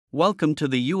Welcome to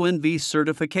the UNV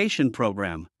certification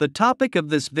program. The topic of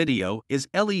this video is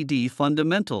LED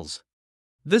fundamentals.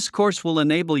 This course will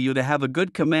enable you to have a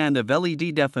good command of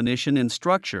LED definition and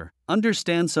structure,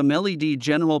 understand some LED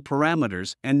general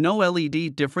parameters, and know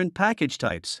LED different package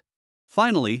types.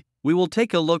 Finally, we will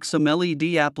take a look some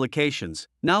LED applications.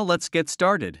 Now let's get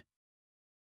started.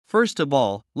 First of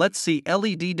all, let's see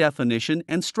LED definition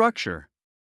and structure.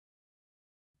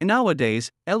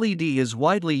 Nowadays, LED is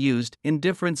widely used in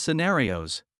different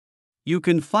scenarios. You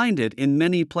can find it in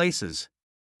many places.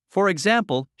 For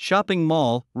example, shopping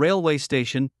mall, railway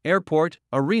station, airport,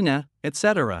 arena,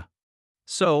 etc.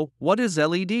 So, what is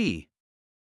LED?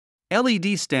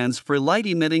 LED stands for light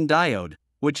emitting diode,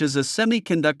 which is a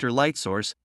semiconductor light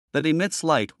source that emits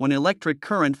light when electric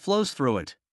current flows through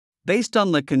it. Based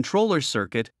on the controller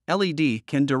circuit, LED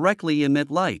can directly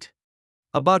emit light.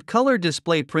 About color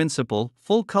display principle,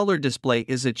 full color display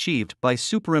is achieved by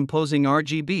superimposing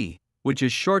RGB, which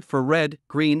is short for red,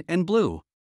 green, and blue.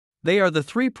 They are the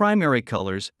three primary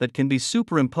colors that can be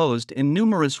superimposed in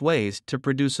numerous ways to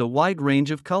produce a wide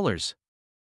range of colors.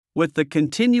 With the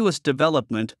continuous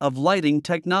development of lighting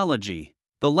technology,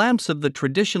 the lamps of the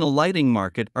traditional lighting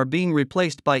market are being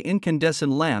replaced by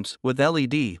incandescent lamps with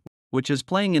LED, which is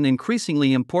playing an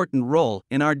increasingly important role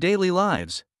in our daily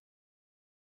lives.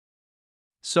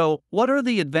 So, what are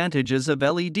the advantages of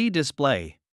LED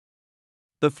display?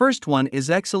 The first one is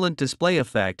excellent display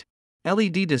effect.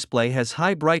 LED display has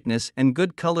high brightness and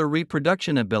good color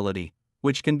reproduction ability,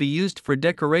 which can be used for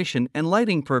decoration and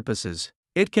lighting purposes.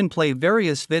 It can play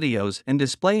various videos and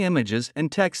display images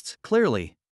and texts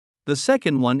clearly. The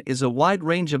second one is a wide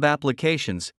range of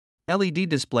applications. LED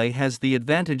display has the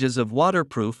advantages of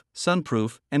waterproof,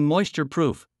 sunproof, and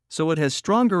moisture-proof, so it has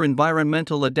stronger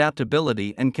environmental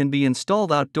adaptability and can be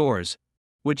installed outdoors,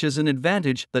 which is an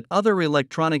advantage that other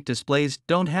electronic displays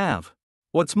don't have.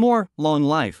 What's more, long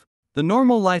life. The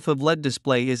normal life of LED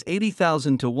display is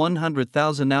 80,000 to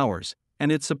 100,000 hours, and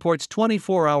it supports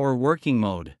 24-hour working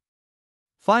mode.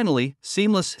 Finally,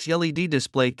 seamless LED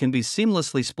display can be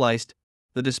seamlessly spliced.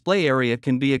 The display area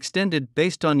can be extended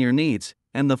based on your needs,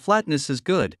 and the flatness is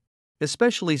good,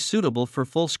 especially suitable for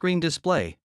full-screen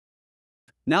display.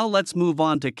 Now let's move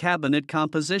on to cabinet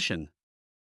composition.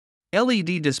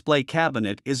 LED display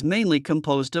cabinet is mainly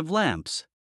composed of lamps,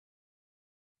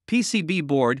 PCB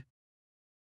board,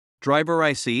 driver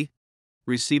IC,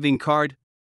 receiving card,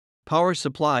 power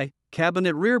supply,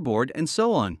 cabinet rear board, and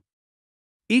so on.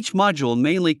 Each module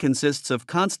mainly consists of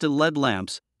constant LED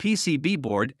lamps, PCB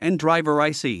board, and driver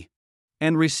IC.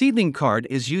 And receiving card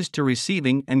is used to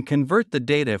receiving and convert the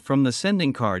data from the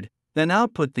sending card, then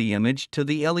output the image to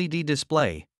the LED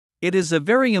display. It is a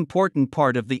very important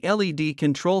part of the LED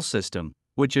control system,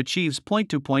 which achieves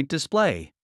point-to-point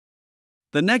display.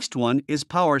 The next one is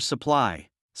power supply.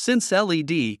 Since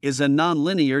LED is a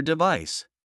non-linear device,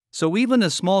 so even a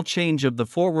small change of the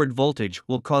forward voltage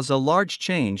will cause a large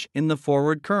change in the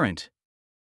forward current.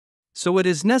 So it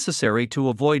is necessary to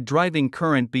avoid driving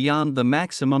current beyond the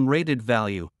maximum rated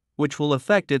value, which will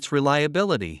affect its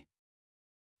reliability.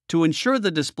 To ensure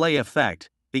the display effect,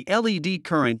 the LED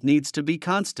current needs to be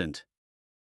constant.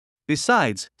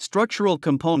 Besides, structural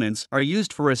components are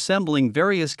used for assembling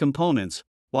various components,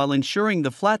 while ensuring the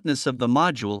flatness of the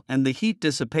module and the heat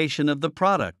dissipation of the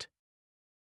product.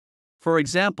 For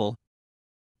example,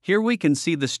 here we can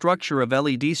see the structure of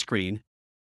LED screen.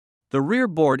 The rear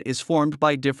board is formed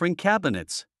by different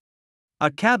cabinets.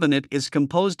 A cabinet is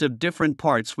composed of different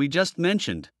parts we just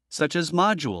mentioned, such as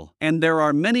module, and there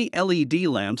are many LED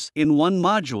lamps in one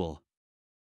module.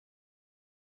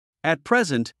 At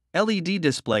present, LED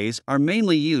displays are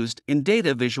mainly used in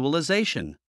data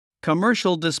visualization,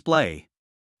 commercial display,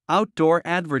 outdoor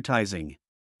advertising,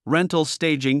 rental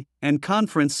staging, and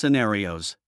conference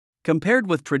scenarios. Compared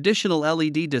with traditional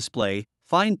LED display,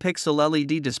 fine pixel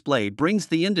LED display brings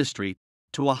the industry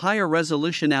to a higher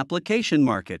resolution application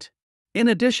market. In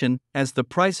addition, as the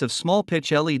price of small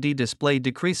pitch LED display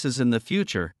decreases in the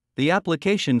future, the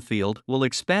application field will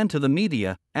expand to the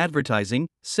media, advertising,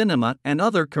 cinema, and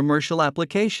other commercial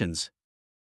applications.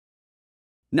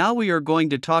 Now we are going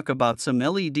to talk about some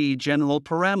LED general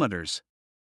parameters.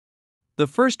 The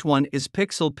first one is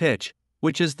pixel pitch,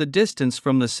 which is the distance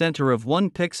from the center of one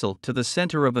pixel to the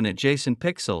center of an adjacent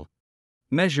pixel,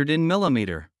 measured in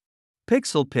millimeter.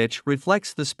 Pixel pitch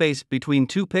reflects the space between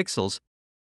two pixels.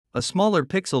 A smaller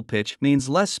pixel pitch means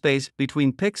less space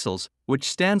between pixels, which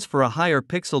stands for a higher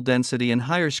pixel density and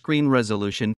higher screen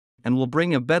resolution, and will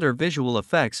bring a better visual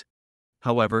effects.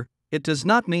 However, it does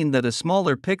not mean that a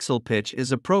smaller pixel pitch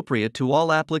is appropriate to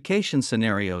all application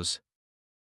scenarios.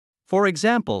 For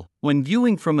example, when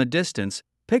viewing from a distance,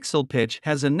 pixel pitch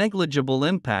has a negligible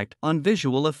impact on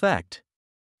visual effect.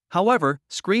 However,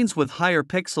 screens with higher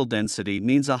pixel density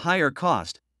means a higher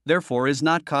cost, therefore is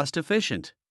not cost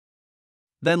efficient.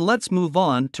 Then let's move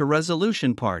on to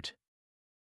resolution part.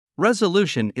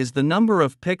 Resolution is the number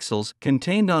of pixels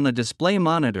contained on a display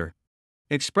monitor,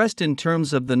 expressed in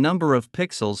terms of the number of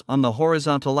pixels on the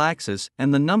horizontal axis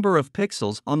and the number of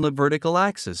pixels on the vertical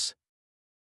axis.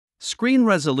 Screen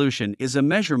resolution is a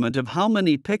measurement of how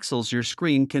many pixels your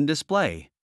screen can display.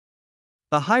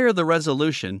 The higher the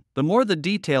resolution, the more the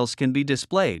details can be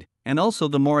displayed, and also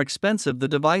the more expensive the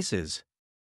device is.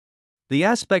 The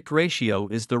aspect ratio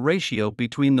is the ratio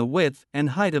between the width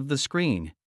and height of the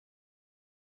screen.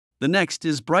 The next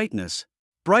is brightness.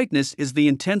 Brightness is the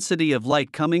intensity of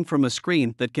light coming from a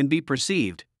screen that can be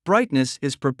perceived. Brightness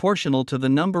is proportional to the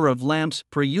number of lamps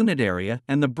per unit area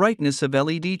and the brightness of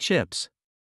LED chips.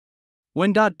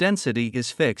 When dot density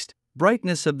is fixed,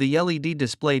 brightness of the LED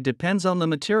display depends on the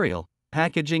material,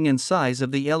 packaging and size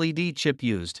of the LED chip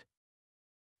used.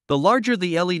 The larger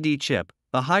the LED chip,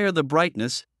 the higher the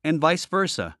brightness, and vice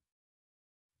versa.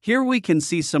 Here we can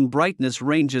see some brightness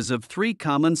ranges of 3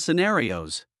 common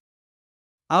scenarios: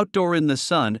 outdoor in the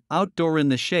sun, outdoor in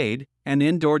the shade, and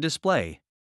indoor display.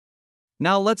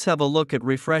 Now let's have a look at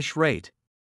refresh rate.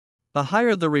 The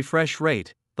higher the refresh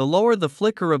rate, the lower the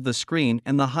flicker of the screen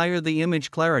and the higher the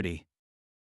image clarity.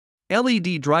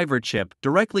 LED driver chip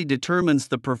directly determines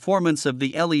the performance of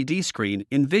the LED screen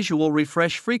in visual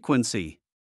refresh frequency.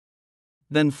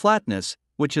 Then flatness,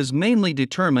 which is mainly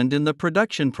determined in the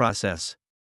production process.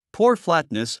 Poor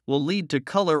flatness will lead to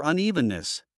color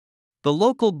unevenness. The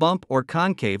local bump or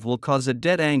concave will cause a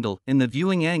dead angle in the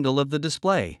viewing angle of the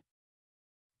display.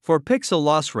 For pixel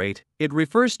loss rate, it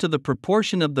refers to the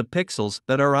proportion of the pixels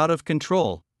that are out of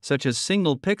control, such as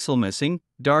single pixel missing,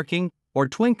 darking, or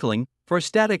twinkling, for a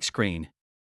static screen.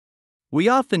 We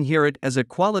often hear it as a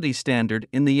quality standard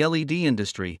in the LED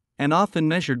industry, and often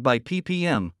measured by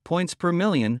ppm, points per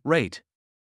million, rate.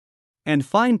 And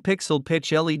fine pixel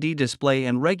pitch LED display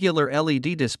and regular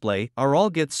LED display are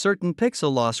all get certain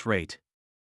pixel loss rate.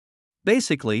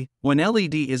 Basically, when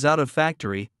LED is out of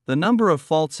factory, the number of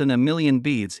faults in a million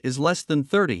beads is less than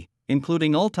 30,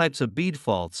 including all types of bead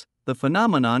faults. The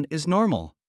phenomenon is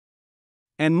normal.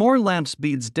 And more lamps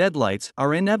beads deadlights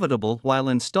are inevitable while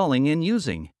installing and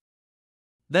using.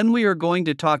 Then we are going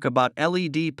to talk about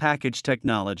LED package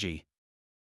technology.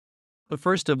 But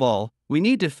first of all, we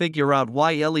need to figure out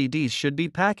why LEDs should be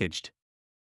packaged.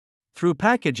 Through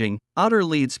packaging, outer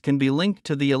leads can be linked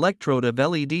to the electrode of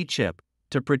LED chip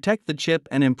to protect the chip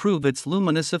and improve its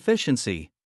luminous efficiency.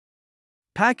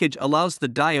 Package allows the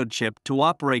diode chip to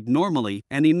operate normally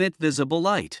and emit visible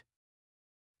light.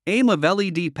 Aim of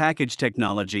LED package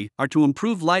technology are to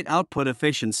improve light output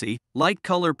efficiency, light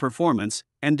color performance,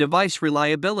 and device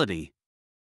reliability.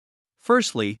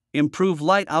 Firstly, improve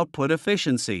light output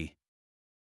efficiency.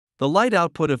 The light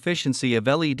output efficiency of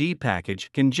LED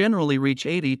package can generally reach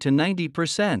 80 to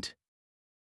 90%.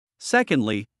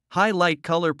 Secondly, high light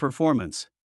color performance.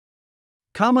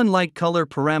 Common light color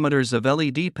parameters of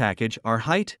LED package are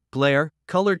height, glare,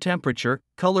 color temperature,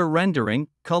 color rendering,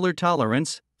 color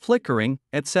tolerance, flickering,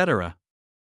 etc.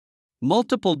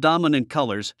 Multiple dominant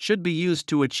colors should be used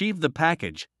to achieve the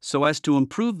package so as to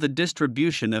improve the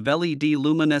distribution of LED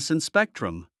luminescence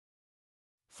spectrum.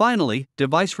 Finally,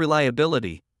 device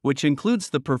reliability, which includes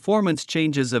the performance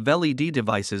changes of LED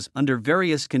devices under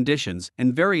various conditions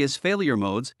and various failure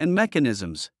modes and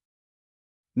mechanisms.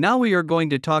 Now we are going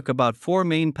to talk about 4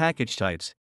 main package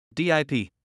types: DIP,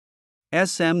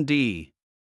 SMD,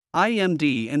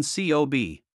 IMD, and COB.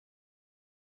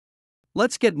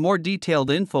 Let's get more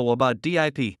detailed info about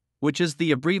DIP, which is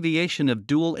the abbreviation of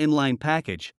dual inline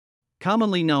package,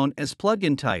 commonly known as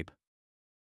plug-in type.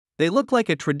 They look like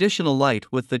a traditional light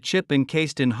with the chip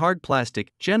encased in hard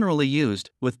plastic, generally used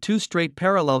with 2 straight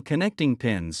parallel connecting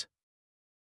pins.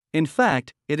 In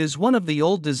fact, it is one of the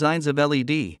old designs of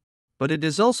LED, but it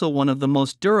is also one of the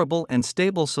most durable and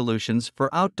stable solutions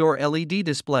for outdoor LED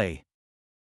display.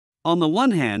 On the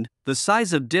one hand, the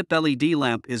size of DIP LED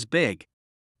lamp is big.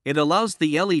 It allows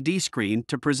the LED screen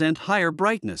to present higher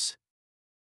brightness.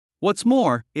 What's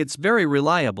more, it's very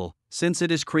reliable, since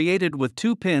it is created with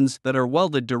 2 pins that are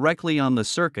welded directly on the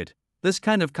circuit. This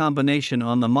kind of combination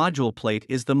on the module plate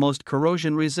is the most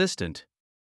corrosion resistant.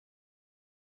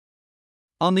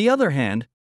 On the other hand,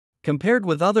 compared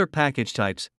with other package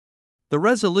types, the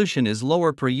resolution is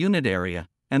lower per unit area,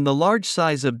 and the large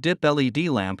size of DIP LED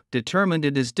lamp determined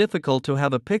it is difficult to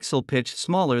have a pixel pitch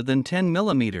smaller than 10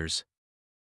 mm.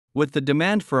 With the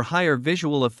demand for higher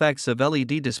visual effects of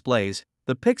LED displays,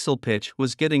 the pixel pitch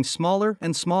was getting smaller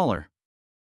and smaller.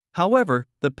 However,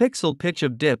 the pixel pitch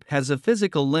of DIP has a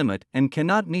physical limit and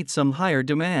cannot meet some higher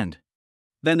demand.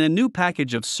 Then a new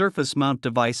package of surface mount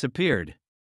device appeared,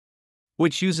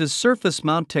 which uses surface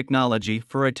mount technology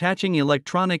for attaching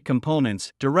electronic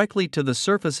components directly to the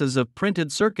surfaces of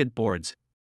printed circuit boards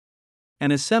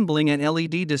and assembling an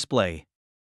LED display.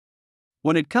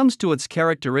 When it comes to its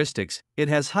characteristics, it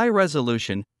has high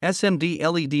resolution. SMD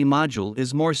LED module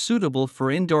is more suitable for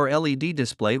indoor LED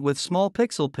display with small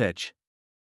pixel pitch.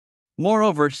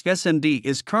 Moreover, SMD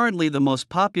is currently the most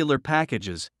popular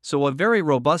packages, so a very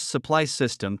robust supply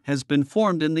system has been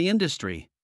formed in the industry.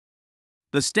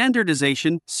 The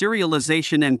standardization,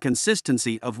 serialization, and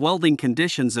consistency of welding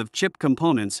conditions of chip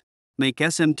components make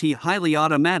SMT highly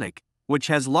automatic, which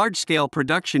has large-scale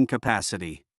production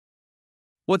capacity.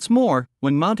 What's more,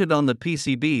 when mounted on the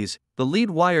PCBs, the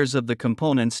lead wires of the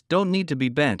components don't need to be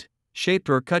bent, shaped,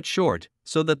 or cut short,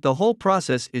 so that the whole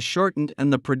process is shortened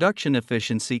and the production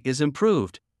efficiency is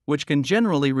improved, which can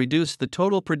generally reduce the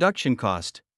total production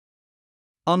cost.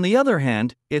 On the other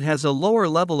hand, it has a lower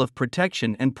level of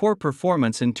protection and poor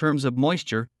performance in terms of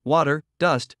moisture, water,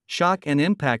 dust, shock, and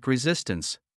impact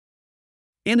resistance.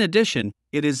 In addition,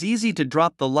 it is easy to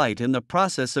drop the light in the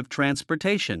process of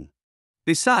transportation.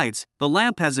 Besides, the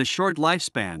lamp has a short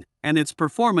lifespan, and its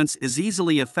performance is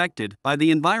easily affected by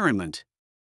the environment.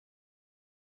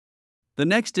 The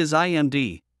next is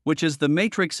IMD, which is the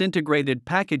Matrix Integrated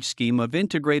Package Scheme of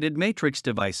integrated matrix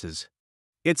devices.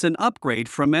 It's an upgrade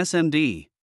from SMD.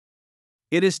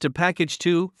 It is to package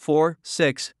 2, 4,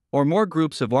 6, or more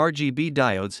groups of RGB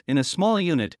diodes in a small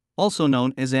unit, also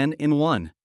known as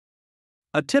N-in-1.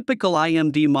 A typical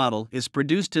IMD model is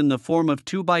produced in the form of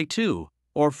 2x2,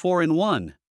 or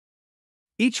 4-in-1.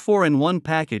 Each 4-in-1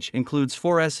 package includes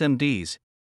 4 SMDs.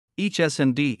 Each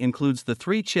SMD includes the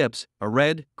 3 chips, a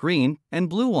red, green, and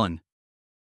blue one.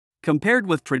 Compared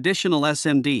with traditional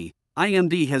SMD,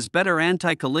 IMD has better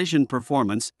anti-collision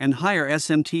performance and higher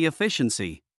SMT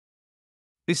efficiency.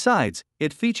 Besides,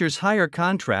 it features higher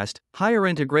contrast, higher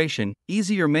integration,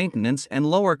 easier maintenance, and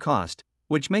lower cost,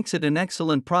 which makes it an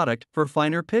excellent product for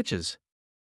finer pitches.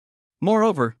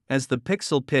 Moreover, as the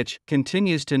pixel pitch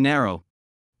continues to narrow,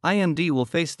 IMD will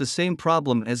face the same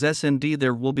problem as SMD.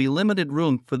 There will be limited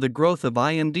room for the growth of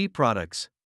IMD products.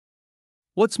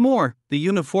 What's more, the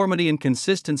uniformity and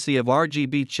consistency of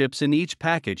RGB chips in each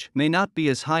package may not be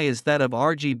as high as that of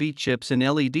RGB chips in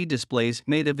LED displays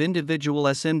made of individual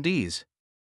SMDs.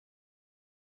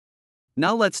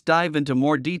 Now let's dive into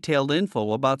more detailed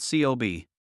info about COB.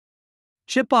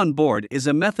 Chip-on-board is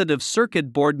a method of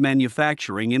circuit board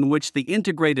manufacturing in which the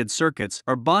integrated circuits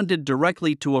are bonded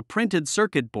directly to a printed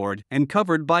circuit board and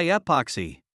covered by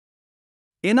epoxy.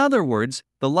 In other words,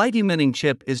 the light-emitting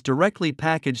chip is directly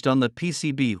packaged on the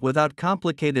PCB without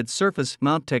complicated surface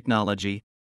mount technology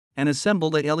and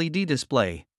assembled a LED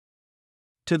display.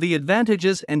 To the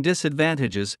advantages and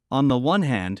disadvantages, on the one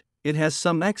hand, it has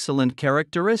some excellent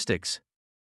characteristics.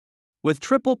 With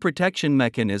triple protection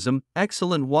mechanism,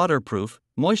 excellent waterproof,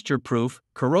 moisture-proof,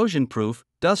 corrosion-proof,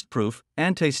 dust-proof,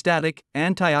 anti-static,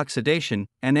 anti-oxidation,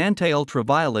 and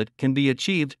anti-ultraviolet can be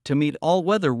achieved to meet all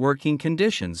weather working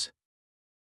conditions.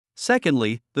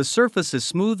 Secondly, the surface is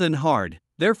smooth and hard,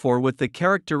 therefore with the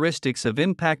characteristics of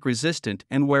impact-resistant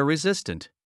and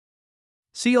wear-resistant.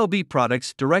 COB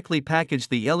products directly package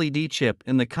the LED chip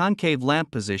in the concave lamp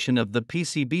position of the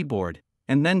PCB board,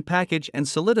 and then package and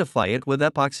solidify it with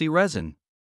epoxy resin.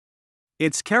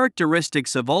 Its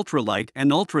characteristics of ultralight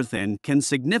and ultrathin can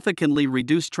significantly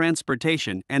reduce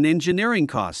transportation and engineering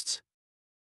costs.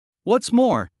 What's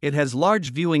more, it has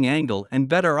large viewing angle and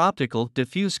better optical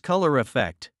diffuse color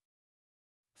effect.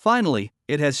 Finally,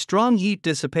 it has strong heat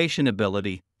dissipation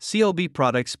ability. COB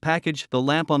products package the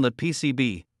lamp on the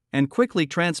PCB and quickly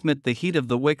transmit the heat of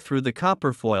the wick through the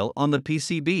copper foil on the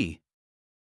PCB.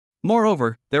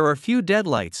 Moreover, there are few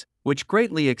deadlights, which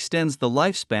greatly extends the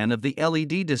lifespan of the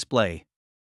LED display.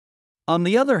 On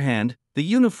the other hand, the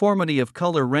uniformity of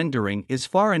color rendering is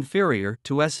far inferior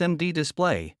to SMD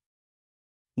display.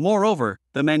 Moreover,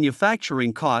 the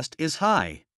manufacturing cost is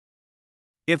high.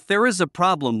 If there is a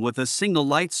problem with a single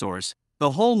light source,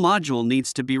 the whole module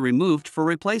needs to be removed for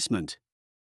replacement.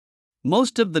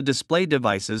 Most of the display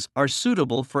devices are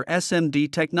suitable for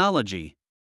SMD technology.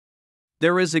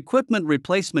 There is equipment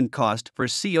replacement cost for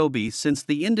COB since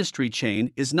the industry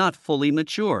chain is not fully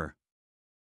mature.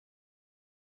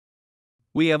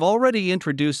 We have already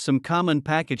introduced some common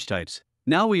package types.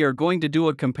 Now we are going to do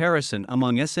a comparison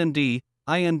among SMD,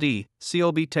 IMD,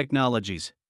 COB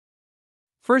technologies.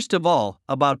 First of all,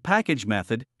 about package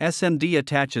method, SMD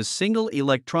attaches single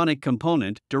electronic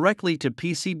component directly to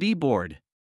PCB board.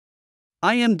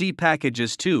 IMD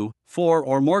packages 2, 4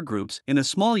 or more groups in a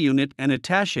small unit and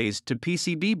attaches to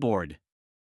PCB board.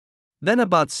 Then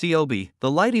about COB, the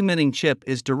light-emitting chip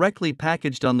is directly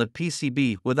packaged on the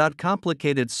PCB without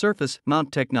complicated surface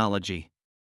mount technology.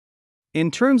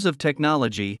 In terms of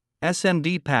technology,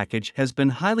 SMD package has been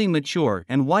highly mature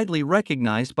and widely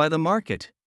recognized by the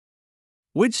market.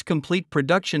 With its complete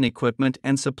production equipment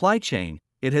and supply chain,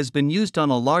 it has been used on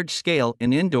a large scale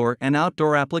in indoor and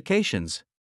outdoor applications.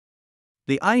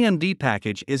 The IMD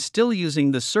package is still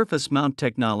using the surface mount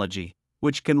technology,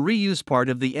 which can reuse part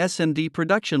of the SMD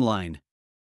production line.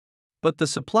 But the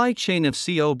supply chain of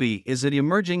COB is an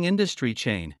emerging industry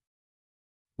chain.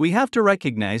 We have to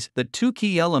recognize that two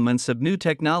key elements of new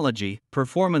technology,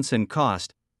 performance and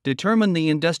cost, determine the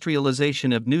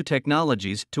industrialization of new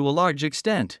technologies to a large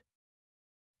extent.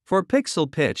 For pixel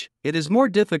pitch, it is more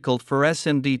difficult for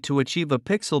SMD to achieve a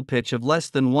pixel pitch of less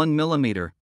than 1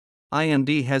 mm.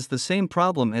 IMD has the same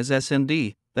problem as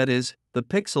SMD, that is, the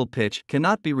pixel pitch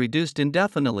cannot be reduced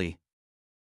indefinitely.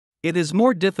 It is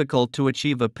more difficult to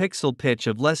achieve a pixel pitch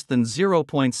of less than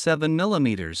 0.7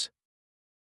 mm.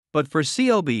 But for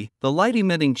COB, the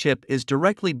light-emitting chip is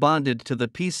directly bonded to the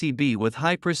PCB with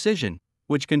high precision,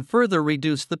 which can further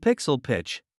reduce the pixel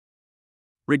pitch.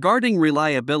 Regarding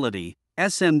reliability,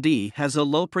 SMD has a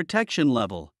low protection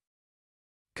level.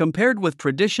 Compared with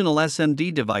traditional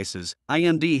SMD devices,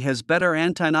 IMD has better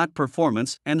anti-knock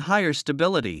performance and higher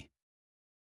stability.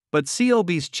 But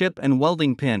COB's chip and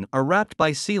welding pin are wrapped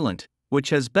by sealant, which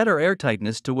has better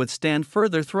airtightness to withstand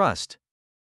further thrust.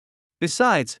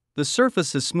 Besides, the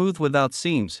surface is smooth without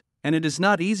seams, and it is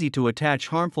not easy to attach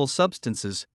harmful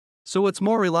substances, so it's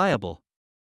more reliable.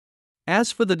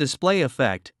 As for the display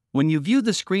effect, when you view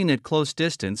the screen at close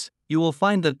distance, you will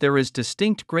find that there is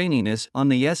distinct graininess on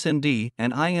the SMD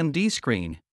and IMD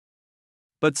screen.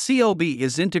 But COB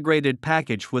is integrated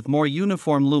package with more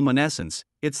uniform luminescence,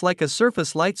 it's like a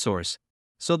surface light source,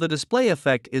 so the display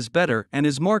effect is better and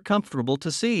is more comfortable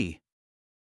to see.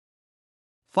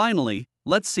 Finally,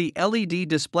 let's see LED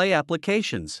display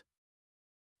applications.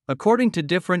 According to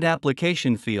different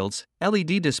application fields,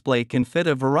 LED display can fit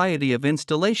a variety of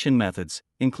installation methods,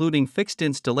 including fixed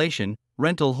installation,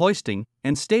 rental hoisting,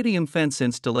 and stadium fence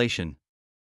installation.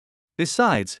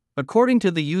 Besides, according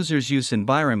to the user's use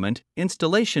environment,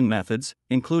 installation methods,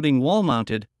 including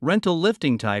wall-mounted, rental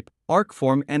lifting type, arc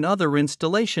form and other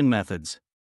installation methods.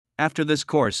 After this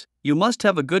course, you must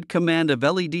have a good command of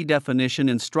LED definition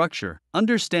and structure,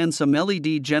 understand some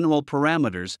LED general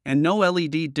parameters, and know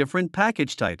LED different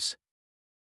package types.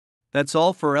 That's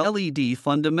all for LED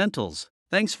fundamentals.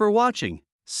 Thanks for watching.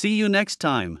 See you next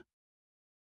time.